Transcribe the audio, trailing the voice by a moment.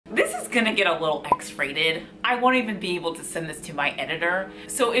gonna get a little X-rated. I won't even be able to send this to my editor.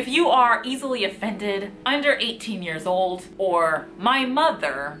 So if you are easily offended, under 18 years old, or my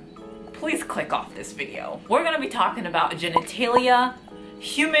mother, please click off this video. We're gonna be talking about genitalia,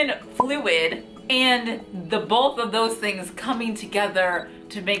 human fluid, and the both of those things coming together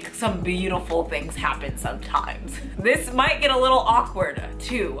to make some beautiful things happen sometimes. This might get a little awkward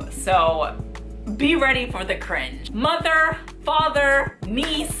too, so be ready for the cringe. Mother, father,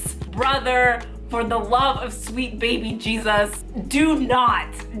 niece, brother, for the love of sweet baby Jesus, do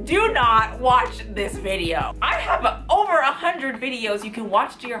not watch this video. I have over 100 videos you can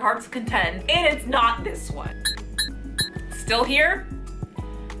watch to your heart's content, and it's not this one. Still here?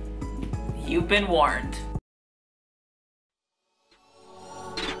 You've been warned.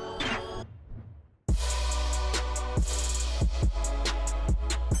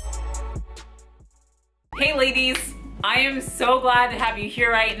 Hey ladies, I am so glad to have you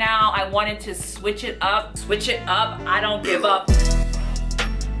here right now. I wanted to switch it up. I don't give up.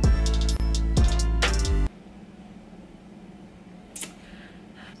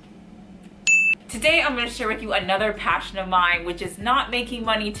 Today I'm going to share with you another passion of mine, which is not making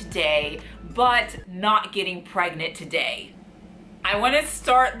money today, but not getting pregnant today. I want to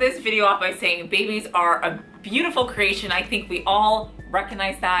start this video off by saying babies are a beautiful creation. I think we all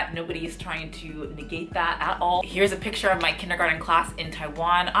recognize that. Nobody is trying to negate that at all. Here's a picture of my kindergarten class in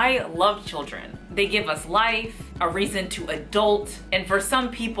Taiwan. I love children. They give us life, a reason to adult, and for some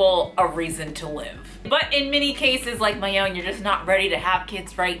people, a reason to live. But in many cases like my own, you're just not ready to have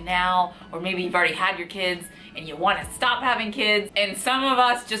kids right now, or maybe you've already had your kids and you want to stop having kids, and some of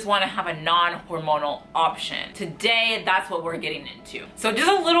us just want to have a non-hormonal option. Today, that's what we're getting into. So just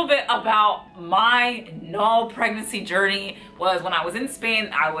a little bit about my no pregnancy journey was when I was in Spain.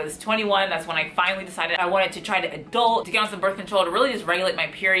 I was 21. That's when I finally decided I wanted to try to adult, to get on some birth control to really just regulate my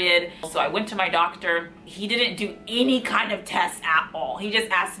period. So I went to my doctor. He didn't do any kind of test at all. He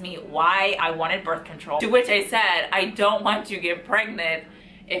just asked me why I wanted birth control, to which I said, I don't want to get pregnant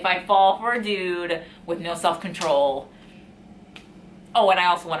if I fall for a dude with no self-control. Oh, and I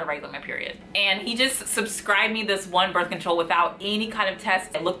also want to regulate my period. And he just subscribed me this one birth control without any kind of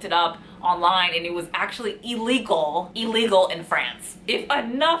test. I looked it up online and it was actually illegal in France. If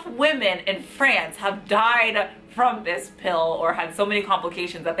enough women in France have died from this pill or had so many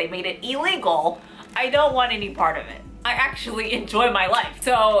complications that they made it illegal, I don't want any part of it. I actually enjoy my life.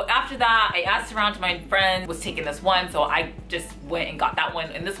 So after that, I asked around to my friend, was taking this one, so I just went and got that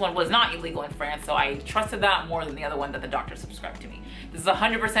one, and this one was not illegal in France, so I trusted that more than the other one that the doctor subscribed to me. This is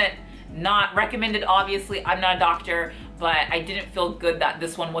 100% not recommended, obviously. I'm not a doctor, but I didn't feel good that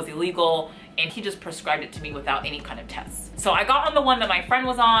this one was illegal, and he just prescribed it to me without any kind of tests. So I got on the one that my friend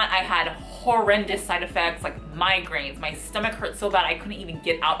was on. I had horrendous side effects like migraines. My stomach hurt so bad I couldn't even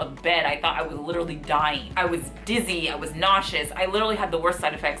get out of bed. I thought I was literally dying. I was dizzy, I was nauseous. I literally had the worst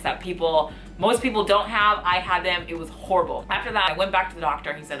side effects that most people don't have. I had them. It was horrible. After that, I went back to the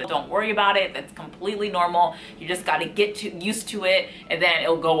doctor. He said, don't worry about it. That's completely normal. You just got to get used to it, and then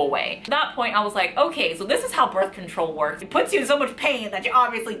it'll go away. At that point, I was like, okay, so this is how birth control works. It puts you in so much pain that you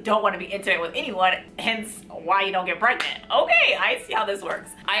obviously don't want to be intimate with anyone, hence why you don't get pregnant. Okay, I see how this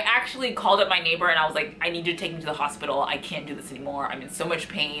works. I actually called up my neighbor and I was like, I need you to take me to the hospital. I can't do this anymore. I'm in so much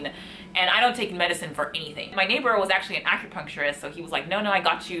pain. And I don't take medicine for anything. My neighbor was actually an acupuncturist, so he was like, no, I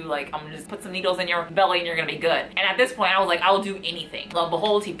got you. Like, I'm gonna just put some needles in your belly and you're gonna be good. And at this point, I was like, I'll do anything. Lo and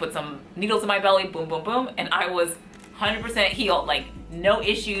behold, he put some needles in my belly, boom, boom, boom, and I was 100% healed. Like, no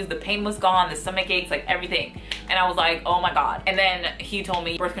issues, the pain was gone, the stomach aches, like everything. And I was like, oh my God. And then he told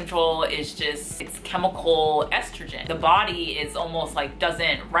me birth control is just, it's chemical estrogen. The body is almost like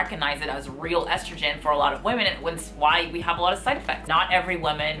doesn't recognize it as real estrogen for a lot of women, and that's why we have a lot of side effects. Not every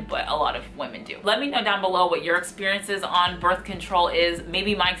woman, but a lot of women do. Let me know down below what your experiences on birth control is.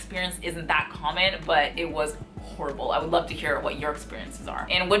 Maybe my experience isn't that common, but it was horrible. I would love to hear what your experiences are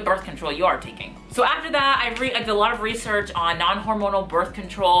and what birth control you are taking. So after that, I did a lot of research on non-hormonal birth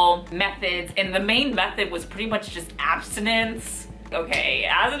control methods, and the main method was pretty much just abstinence. Okay,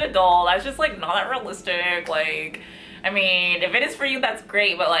 as an adult, that's just like not that realistic. Like, I mean, if it is for you, that's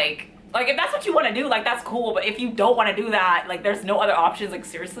great, but like if that's what you want to do, like that's cool, but if you don't want to do that, like there's no other options, like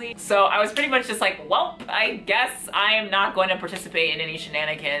seriously. So I was pretty much just like, well, I guess I am not going to participate in any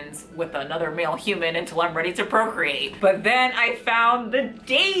shenanigans with another male human until I'm ready to procreate. But then I found the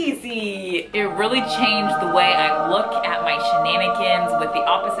Daysy. It really changed the way I look at my shenanigans with the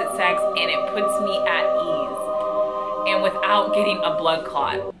opposite sex, and it puts me at ease and without getting a blood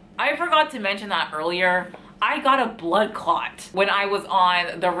clot. I forgot to mention that earlier. I got a blood clot when I was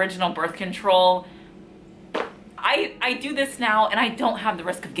on the original birth control. I do this now and I don't have the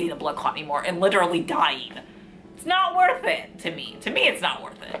risk of getting a blood clot anymore and literally dying. It's not worth it to me. To me, it's not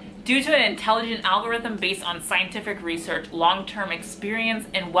worth it. Due to an intelligent algorithm based on scientific research, long-term experience,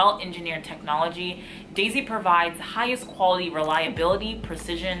 and well-engineered technology, Daysy provides the highest quality, reliability,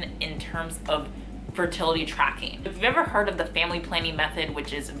 precision in terms of fertility tracking. If you've ever heard of the family planning method,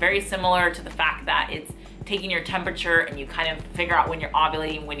 which is very similar to the fact that it's taking your temperature and you kind of figure out when you're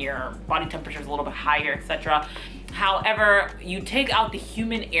ovulating, when your body temperature is a little bit higher, etc. However, you take out the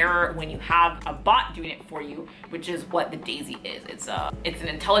human error when you have a bot doing it for you, which is what the Daysy is. It's an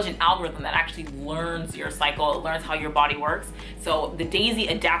intelligent algorithm that actually learns your cycle, it learns how your body works. So the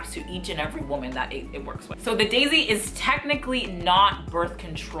Daysy adapts to each and every woman that it works with. So the Daysy is technically not birth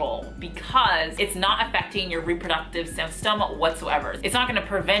control because it's not affecting your reproductive system whatsoever. It's not gonna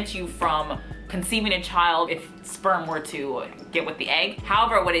prevent you from conceiving a child if sperm were to get with the egg.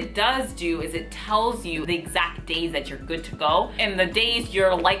 However, what it does do is it tells you the exact days that you're good to go and the days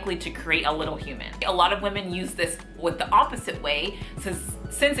you're likely to create a little human. A lot of women use this with the opposite way,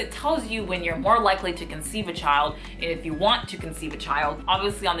 since it tells you when you're more likely to conceive a child, and if you want to conceive a child,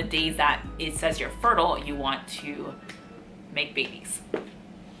 obviously on the days that it says you're fertile, you want to make babies.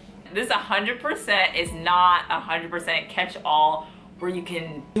 This 100% is not 100% catch-all where you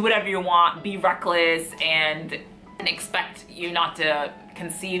can do whatever you want, be reckless, and expect you not to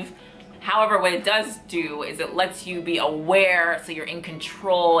conceive. However, what it does do is it lets you be aware so you're in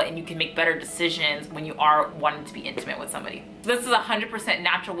control and you can make better decisions when you are wanting to be intimate with somebody. This is a 100%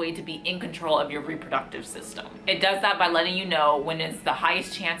 natural way to be in control of your reproductive system. It does that by letting you know when is the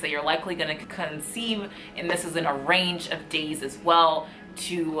highest chance that you're likely gonna conceive, and this is in a range of days as well,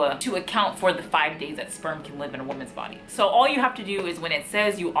 to account for the 5 days that sperm can live in a woman's body. So all you have to do is when it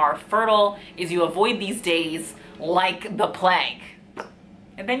says you are fertile is you avoid these days like the plague,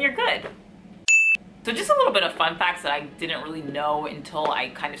 and then you're good. So just a little bit of fun facts that I didn't really know until I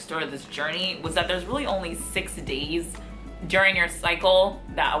kind of started this journey was that there's really only 6 days during your cycle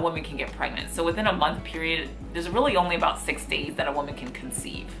that a woman can get pregnant. So within a month period, there's really only about 6 days that a woman can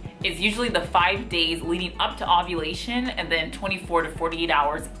conceive. It's usually the 5 days leading up to ovulation and then 24 to 48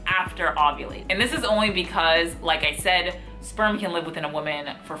 hours after ovulate. And this is only because, like I said, sperm can live within a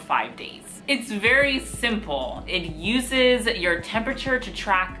woman for 5 days. It's very simple. It uses your temperature to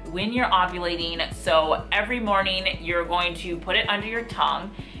track when you're ovulating. So every morning you're going to put it under your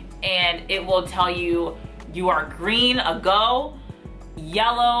tongue and it will tell you you are green, a go,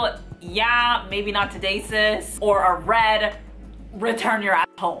 yellow, yeah, maybe not today sis, or a red, return your ass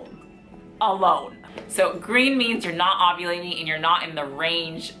home alone. So green means you're not ovulating and you're not in the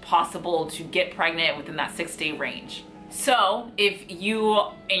range possible to get pregnant within that 6-day range. So if you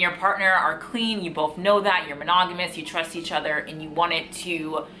and your partner are clean, you both know that, you're monogamous, you trust each other, and you wanted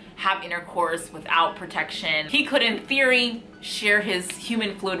to have intercourse without protection, he could in theory share his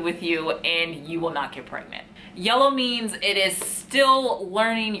human fluid with you and you will not get pregnant. Yellow means it is still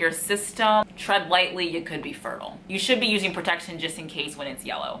learning your system. Tread lightly, you could be fertile. You should be using protection just in case when it's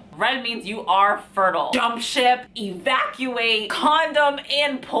yellow. Red means you are fertile. Jump ship, evacuate, condom,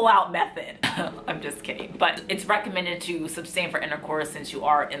 and pull out method. I'm just kidding. But it's recommended to abstain for intercourse since you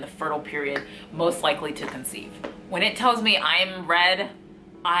are in the fertile period, most likely to conceive. When it tells me I'm red,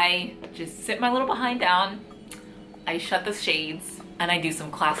 I just sit my little behind down, I shut the shades, and I do some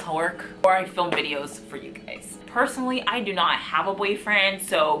class work, or I film videos for you guys. Personally, I do not have a boyfriend,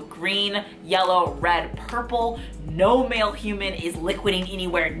 so green, yellow, red, purple, no male human is liquiding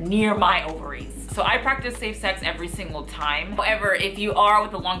anywhere near my ovaries. So I practice safe sex every single time. However, if you are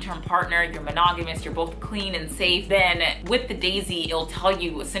with a long-term partner, you're monogamous, you're both clean and safe, then with the Daysy, it'll tell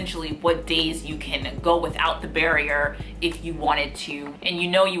you essentially what days you can go without the barrier if you wanted to, and you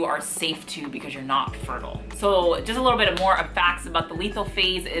know you are safe to because you're not fertile. So just a little bit more of facts about the lethal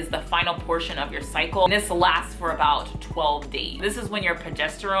phase is the final portion of your cycle. And this lasts for about 12 days. This is when your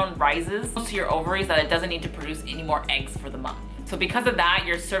progesterone rises to your ovaries that it doesn't need to produce any more eggs for the month. So because of that,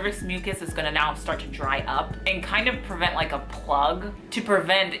 your cervix mucus is gonna now start to dry up and kind of prevent like a plug to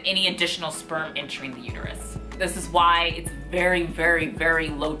prevent any additional sperm entering the uterus. This is why it's very, very, very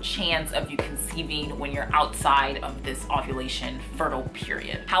low chance of you conceiving when you're outside of this ovulation fertile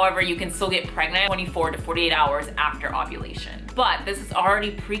period. However, you can still get pregnant 24 to 48 hours after ovulation. But this is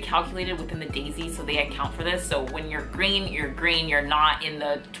already pre-calculated within the Daysy, so they account for this. So when you're green, you're not in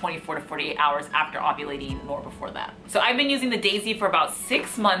the 24 to 48 hours after ovulating nor before that. So I've been using the Daysy for about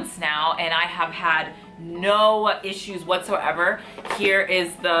 6 months now, and I have had no issues whatsoever. Here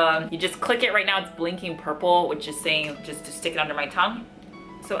is you just click it right now, it's blinking purple, which is saying just to stick it under my tongue.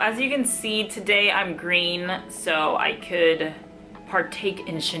 So as you can see, today I'm green, so I could partake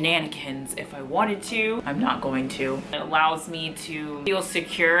in shenanigans if I wanted to. I'm not going to. It allows me to feel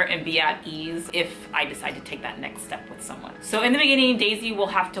secure and be at ease if I decide to take that next step with someone. So in the beginning, Daisy will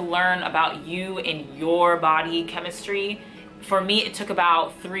have to learn about you and your body chemistry. For me, it took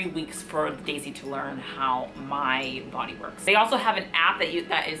about 3 weeks for Daisy to learn how my body works. They also have an app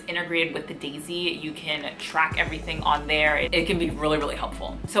that is integrated with the Daysy. You can track everything on there. It can be really, really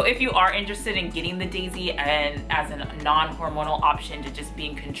helpful. So if you are interested in getting the Daysy and as a non-hormonal option to just be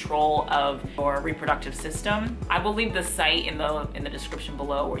in control of your reproductive system, I will leave the site in the description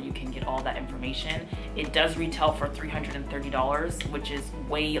below where you can get all that information. It does retail for $330, which is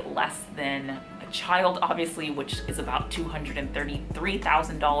way less than child, obviously, which is about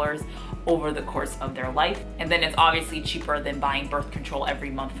 $233,000 over the course of their life. And then it's obviously cheaper than buying birth control every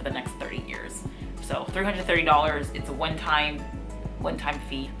month for the next 30 years. So $330, it's a one-time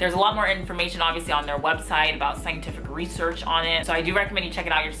fee. There's a lot more information obviously on their website about scientific research on it. So I do recommend you check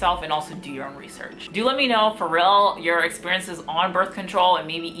it out yourself and also do your own research. Do let me know for real your experiences on birth control and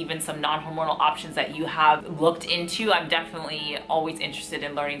maybe even some non-hormonal options that you have looked into. I'm definitely always interested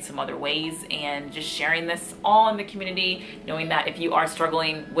in learning some other ways and just sharing this all in the community, knowing that if you are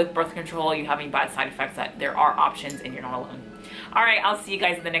struggling with birth control, you're having bad side effects, that there are options and you're not alone. All right, I'll see you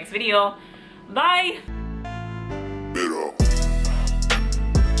guys in the next video. Bye.